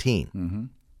 2019. Mm-hmm.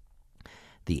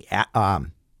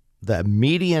 The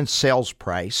median sales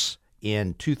price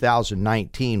in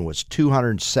 2019 was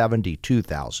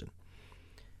 $272,000.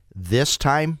 This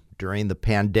time, during the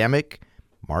pandemic,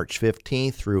 March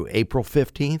 15th through April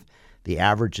 15th, the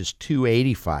average is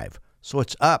 $285,000. So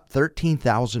it's up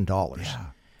 $13,000. Yeah.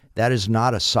 That is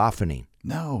not a softening.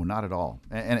 No, not at all.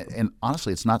 And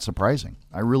honestly, it's not surprising.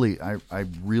 I really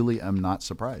am not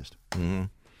surprised. Mm-hmm.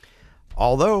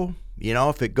 Although,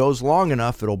 if it goes long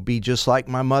enough, it'll be just like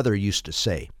my mother used to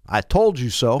say, "I told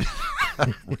you so."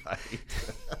 Right.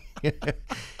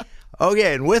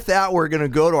 Okay, and with that, we're going to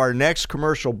go to our next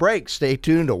commercial break. Stay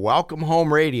tuned to Welcome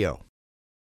Home Radio.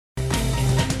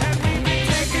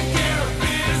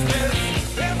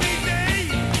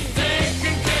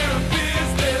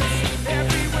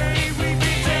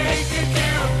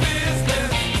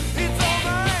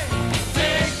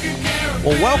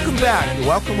 Well, welcome back to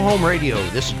Welcome Home Radio.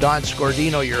 This is Don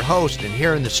Scordino, your host, and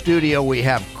here in the studio we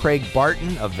have Craig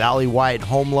Barton of Valley-Wide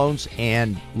Home Loans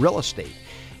and Real Estate.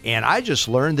 And I just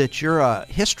learned that you were a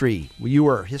history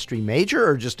major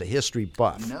or just a history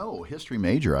buff? No, history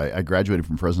major. I graduated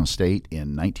from Fresno State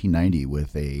in 1990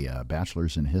 with a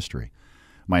bachelor's in history.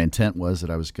 My intent was that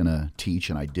I was going to teach,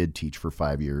 and I did teach for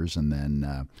 5 years, and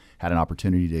then had an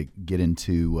opportunity to get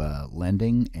into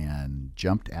lending and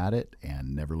jumped at it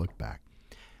and never looked back.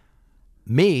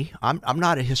 Me, I'm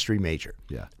not a history major,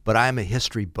 but I'm a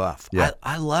history buff. Yeah.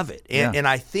 I love it, and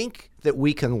I think that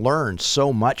we can learn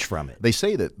so much from it. They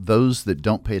say that those that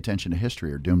don't pay attention to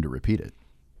history are doomed to repeat it.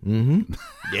 Mm-hmm.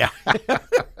 Yeah.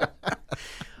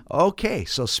 Okay,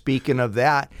 so speaking of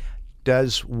that,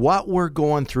 does what we're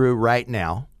going through right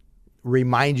now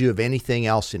remind you of anything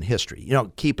else in history?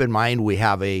 Keep in mind we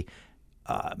have a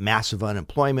massive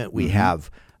unemployment. We have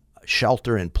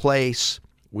shelter in place.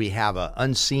 We have an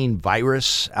unseen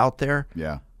virus out there.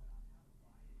 Yeah.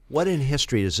 What in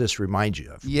history does this remind you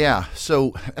of? Yeah,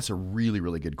 so that's a really,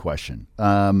 really good question.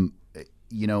 In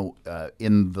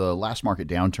the last market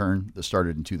downturn that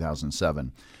started in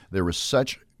 2007, there was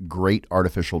such great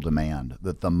artificial demand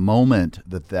that the moment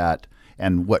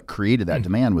and what created that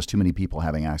demand was too many people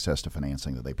having access to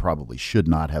financing that they probably should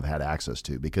not have had access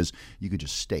to, because you could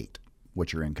just state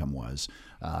what your income was.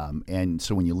 And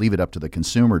so when you leave it up to the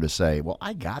consumer to say, well,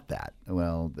 I got that.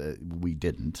 Well, we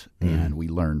didn't, and we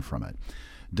learned from it.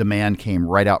 Demand came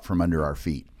right out from under our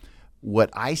feet. What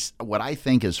I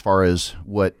think as far as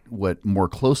what more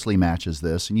closely matches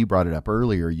this, and you brought it up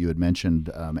earlier, you had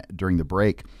mentioned during the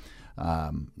break,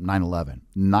 9/11.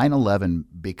 9/11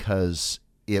 because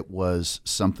it was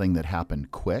something that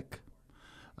happened quick.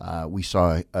 we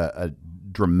saw a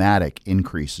dramatic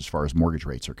increase as far as mortgage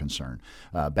rates are concerned.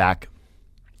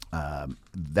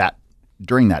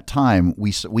 During that time,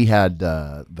 we had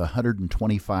the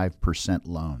 125%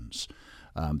 loans.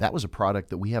 That was a product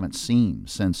that we haven't seen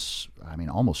since,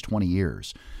 almost 20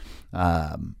 years.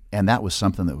 And that was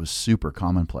something that was super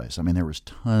commonplace. There was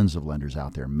tons of lenders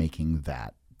out there making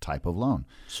that type of loan.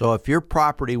 So if your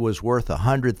property was worth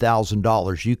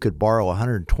 $100,000, you could borrow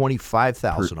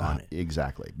 $125,000 on it.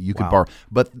 Exactly. You could borrow,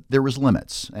 but there was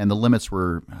limits, and the limits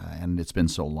were, and it's been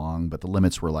so long, but the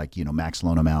limits were like, max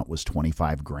loan amount was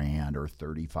 $25,000 or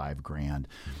 $35,000.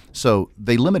 So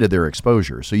they limited their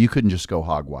exposure. So you couldn't just go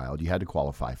hog wild. You had to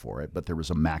qualify for it, but there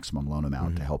was a maximum loan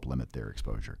amount to help limit their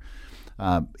exposure.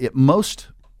 It most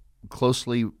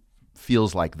closely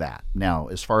feels like that. Now,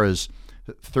 as far as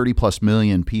 30 plus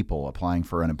million people applying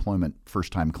for unemployment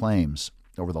first-time claims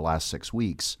over the last 6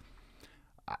 weeks,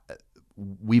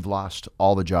 we've lost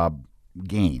all the job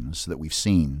gains that we've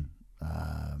seen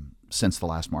since the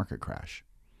last market crash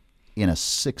in a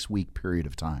 6-week period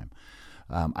of time.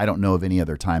 I don't know of any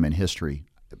other time in history,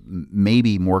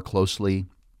 maybe more closely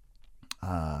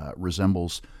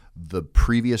resembles the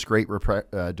previous Great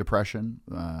Depression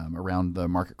around the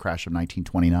market crash of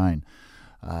 1929.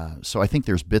 So I think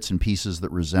there's bits and pieces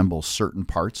that resemble certain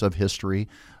parts of history,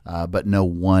 but no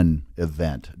one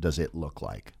event does it look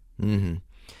like. Mm-hmm.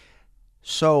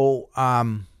 So,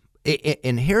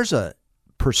 and here's a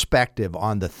perspective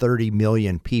on the 30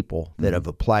 million people that have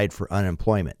applied for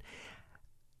unemployment.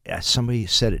 Somebody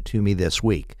said it to me this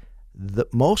week.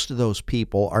 Most of those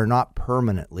people are not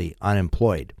permanently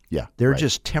unemployed. Yeah, they're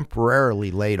just temporarily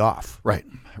laid off. Right.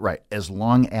 As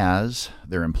long as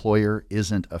their employer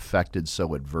isn't affected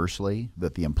so adversely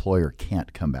that the employer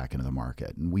can't come back into the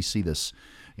market. And we see this,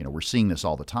 we're seeing this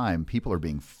all the time.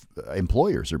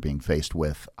 Employers are being faced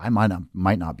with, I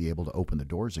might not be able to open the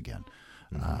doors again.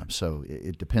 So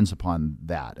it depends upon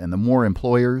that. And the more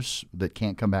employers that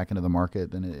can't come back into the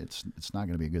market, then it's not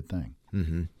going to be a good thing.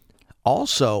 Mm-hmm.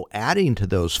 Also, adding to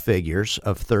those figures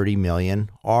of 30 million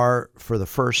are, for the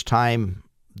first time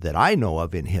that I know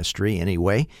of in history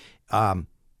anyway,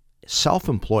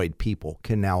 self-employed people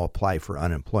can now apply for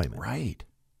unemployment. Right.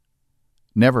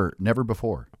 Never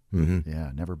before. Mm-hmm. Yeah,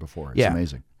 never before. It's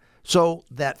amazing. So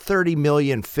that 30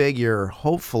 million figure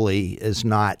hopefully is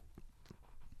not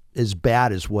as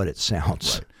bad as what it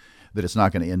sounds. Right. That it's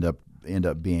not going to end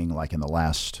up being like in the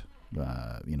last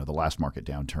the last market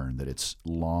downturn, that it's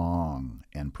long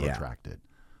and protracted. Yeah.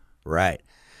 Right.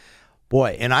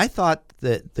 Boy, and I thought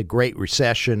that the Great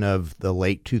Recession of the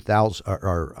late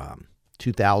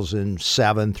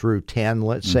 2007 through 10,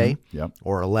 let's say,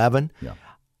 or 11,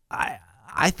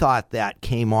 I thought that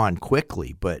came on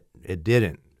quickly, but it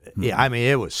didn't. Mm-hmm.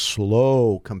 It was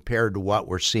slow compared to what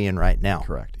we're seeing right now.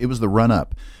 Correct. It was the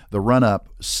run-up. The run-up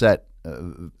set,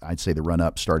 I'd say the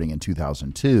run-up starting in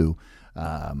 2002,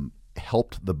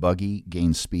 helped the buggy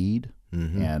gain speed.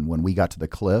 Mm-hmm. And when we got to the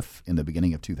cliff in the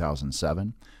beginning of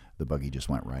 2007, the buggy just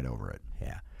went right over it.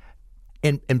 Yeah.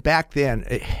 And back then,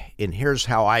 and here's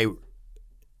how I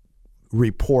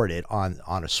report it on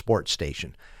a sports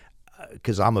station,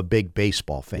 because I'm a big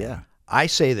baseball fan. Yeah. I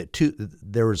say that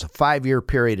there was a 5-year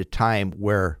period of time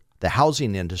where the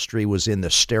housing industry was in the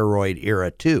steroid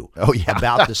era too. Oh, yeah.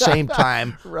 About the same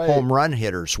time right. home run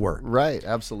hitters were. Right,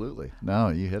 absolutely. No,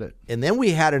 you hit it. And then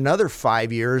we had another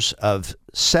 5 years of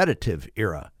sedative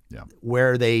era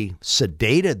where they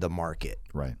sedated the market.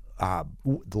 Right.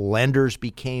 The lenders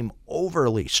became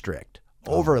overly strict,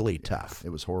 overly tough. It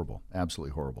was horrible,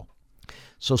 absolutely horrible.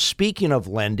 So speaking of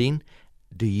lending,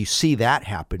 do you see that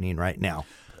happening right now?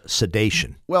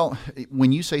 Sedation. Well,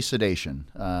 when you say sedation,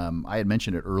 I had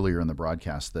mentioned it earlier in the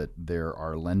broadcast that there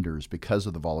are lenders, because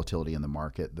of the volatility in the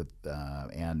market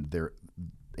and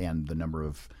the number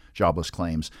of jobless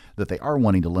claims, that they are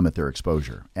wanting to limit their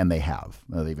exposure, and they have.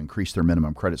 They've increased their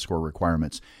minimum credit score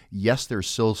requirements. Yes, there's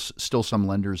still some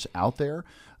lenders out there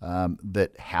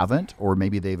that haven't, or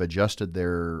maybe they've adjusted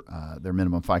their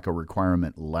minimum FICO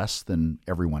requirement less than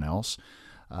everyone else.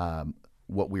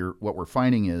 What we're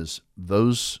finding is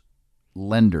those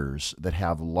lenders that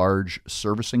have large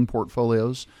servicing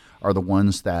portfolios are the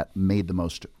ones that made the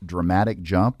most dramatic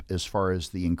jump as far as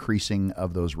the increasing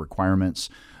of those requirements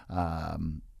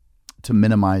to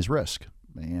minimize risk.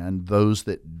 And those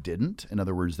that didn't, in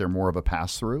other words, they're more of a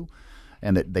pass-through,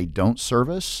 and that they don't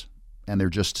service, and they're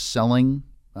just selling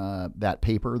that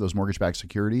paper, those mortgage-backed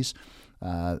securities,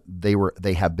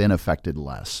 they have been affected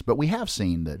less. But we have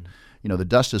seen that the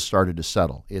dust has started to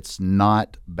settle. It's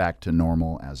not back to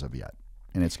normal as of yet,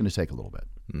 and it's going to take a little bit.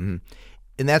 Mm-hmm.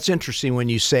 And that's interesting when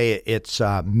you say it's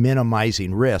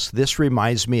minimizing risk. This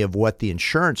reminds me of what the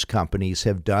insurance companies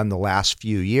have done the last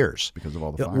few years because of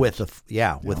all the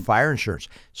fires. With fire insurance.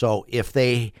 So if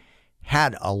they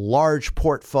had a large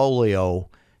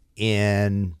portfolio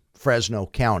in Fresno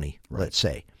County, let's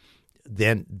say,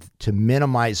 then to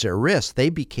minimize their risk,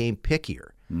 they became pickier.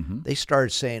 They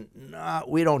started saying, "No,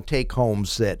 we don't take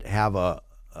homes that have a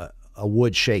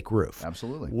wood shake roof."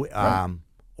 Absolutely.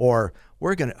 Or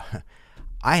we're going to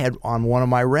I had on one of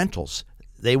my rentals,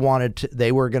 they were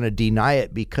going to deny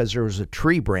it because there was a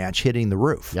tree branch hitting the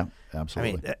roof. Yeah,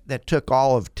 absolutely. I mean, that took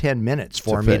all of 10 minutes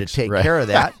for me to take care of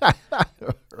that.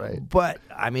 Right. But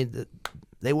I mean,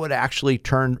 they would actually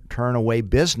turn away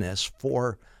business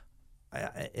for,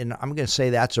 and I'm going to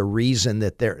say that's a reason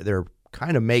that they're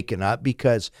kind of making up,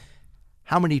 because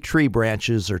how many tree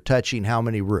branches are touching how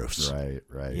many roofs? Right.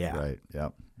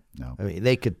 Yep. No. I mean,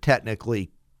 they could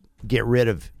technically get rid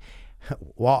of.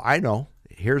 Well, I know.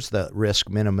 Here's the risk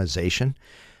minimization.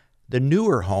 The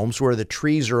newer homes where the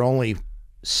trees are only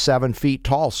 7 feet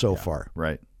tall so far.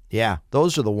 Right. Yeah,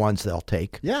 those are the ones they'll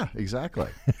take. Yeah, exactly.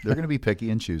 They're going to be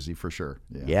picky and choosy for sure.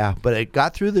 Yeah, but it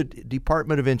got through the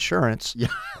Department of Insurance. Yeah.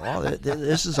 Well,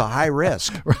 this is a high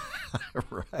risk.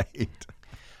 Right.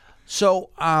 So,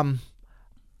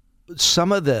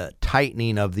 some of the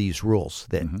tightening of these rules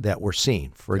that we're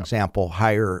seeing, for example,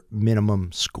 higher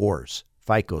minimum scores,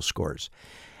 FICO scores.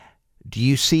 Do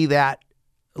you see that,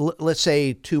 let's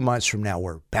say 2 months from now,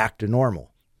 we're back to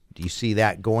normal. Do you see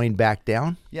that going back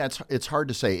down? Yeah, it's hard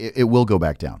to say. It will go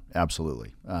back down,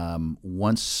 absolutely.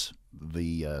 Once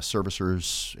the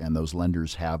servicers and those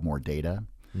lenders have more data,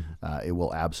 it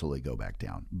will absolutely go back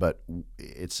down. But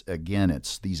it's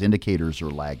these indicators are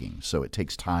lagging, so it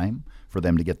takes time for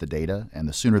them to get the data, and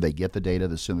the sooner they get the data,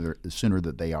 the sooner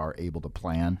that they are able to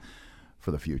plan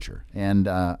for the future. And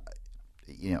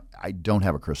I don't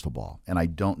have a crystal ball, and I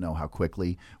don't know how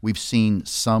quickly. We've seen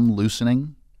some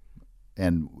loosening,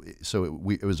 and so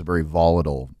it was a very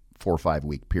volatile 4 or 5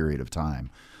 week period of time,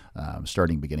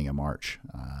 starting beginning of March.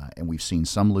 And we've seen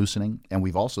some loosening, and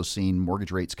we've also seen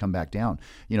mortgage rates come back down.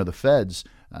 The Feds,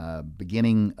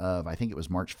 beginning of, I think it was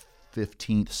March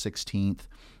 15th,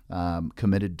 16th,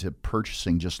 committed to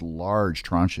purchasing just large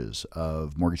tranches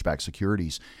of mortgage-backed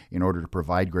securities in order to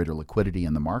provide greater liquidity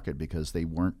in the market, because they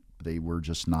weren't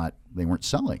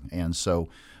selling. And so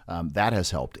that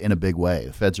has helped in a big way.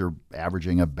 The Feds are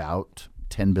averaging about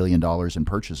 $10 billion in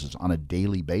purchases on a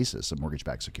daily basis of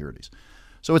mortgage-backed securities.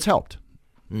 So it's helped,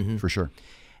 for sure.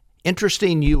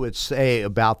 Interesting you would say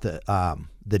about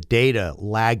the data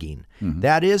lagging.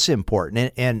 That is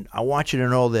important. And I want you to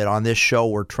know that on this show,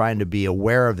 we're trying to be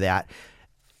aware of that.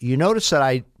 You notice that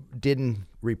I didn't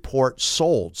report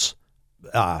solds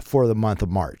for the month of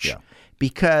March. Yeah.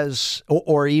 Because,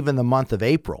 or even the month of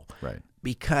April. Right.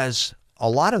 Because a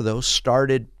lot of those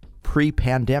started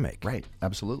pre-pandemic. Right.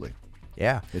 Absolutely.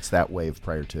 Yeah. It's that wave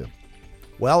prior to.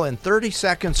 Well, in 30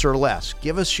 seconds or less,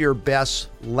 give us your best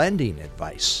lending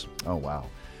advice. Oh, wow.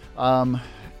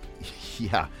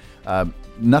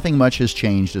 Nothing much has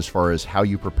changed as far as how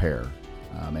you prepare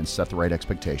and set the right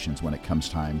expectations when it comes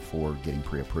time for getting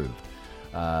pre-approved.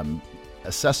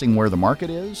 Assessing where the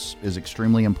market is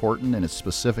extremely important, and it's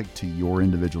specific to your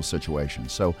individual situation.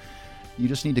 So you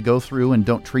just need to go through and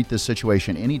don't treat this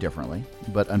situation any differently,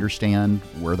 but understand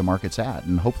where the market's at.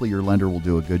 And hopefully your lender will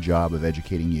do a good job of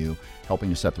educating you, helping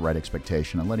to set the right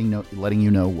expectation, and letting you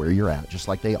know where you're at, just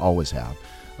like they always have.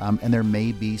 And there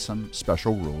may be some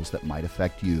special rules that might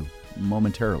affect you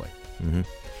momentarily.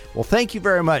 Well, thank you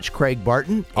very much, Craig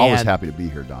Barton. Always happy to be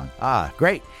here, Don.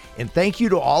 Great. And thank you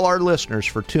to all our listeners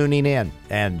for tuning in.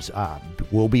 And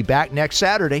we'll be back next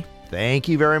Saturday. Thank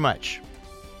you very much.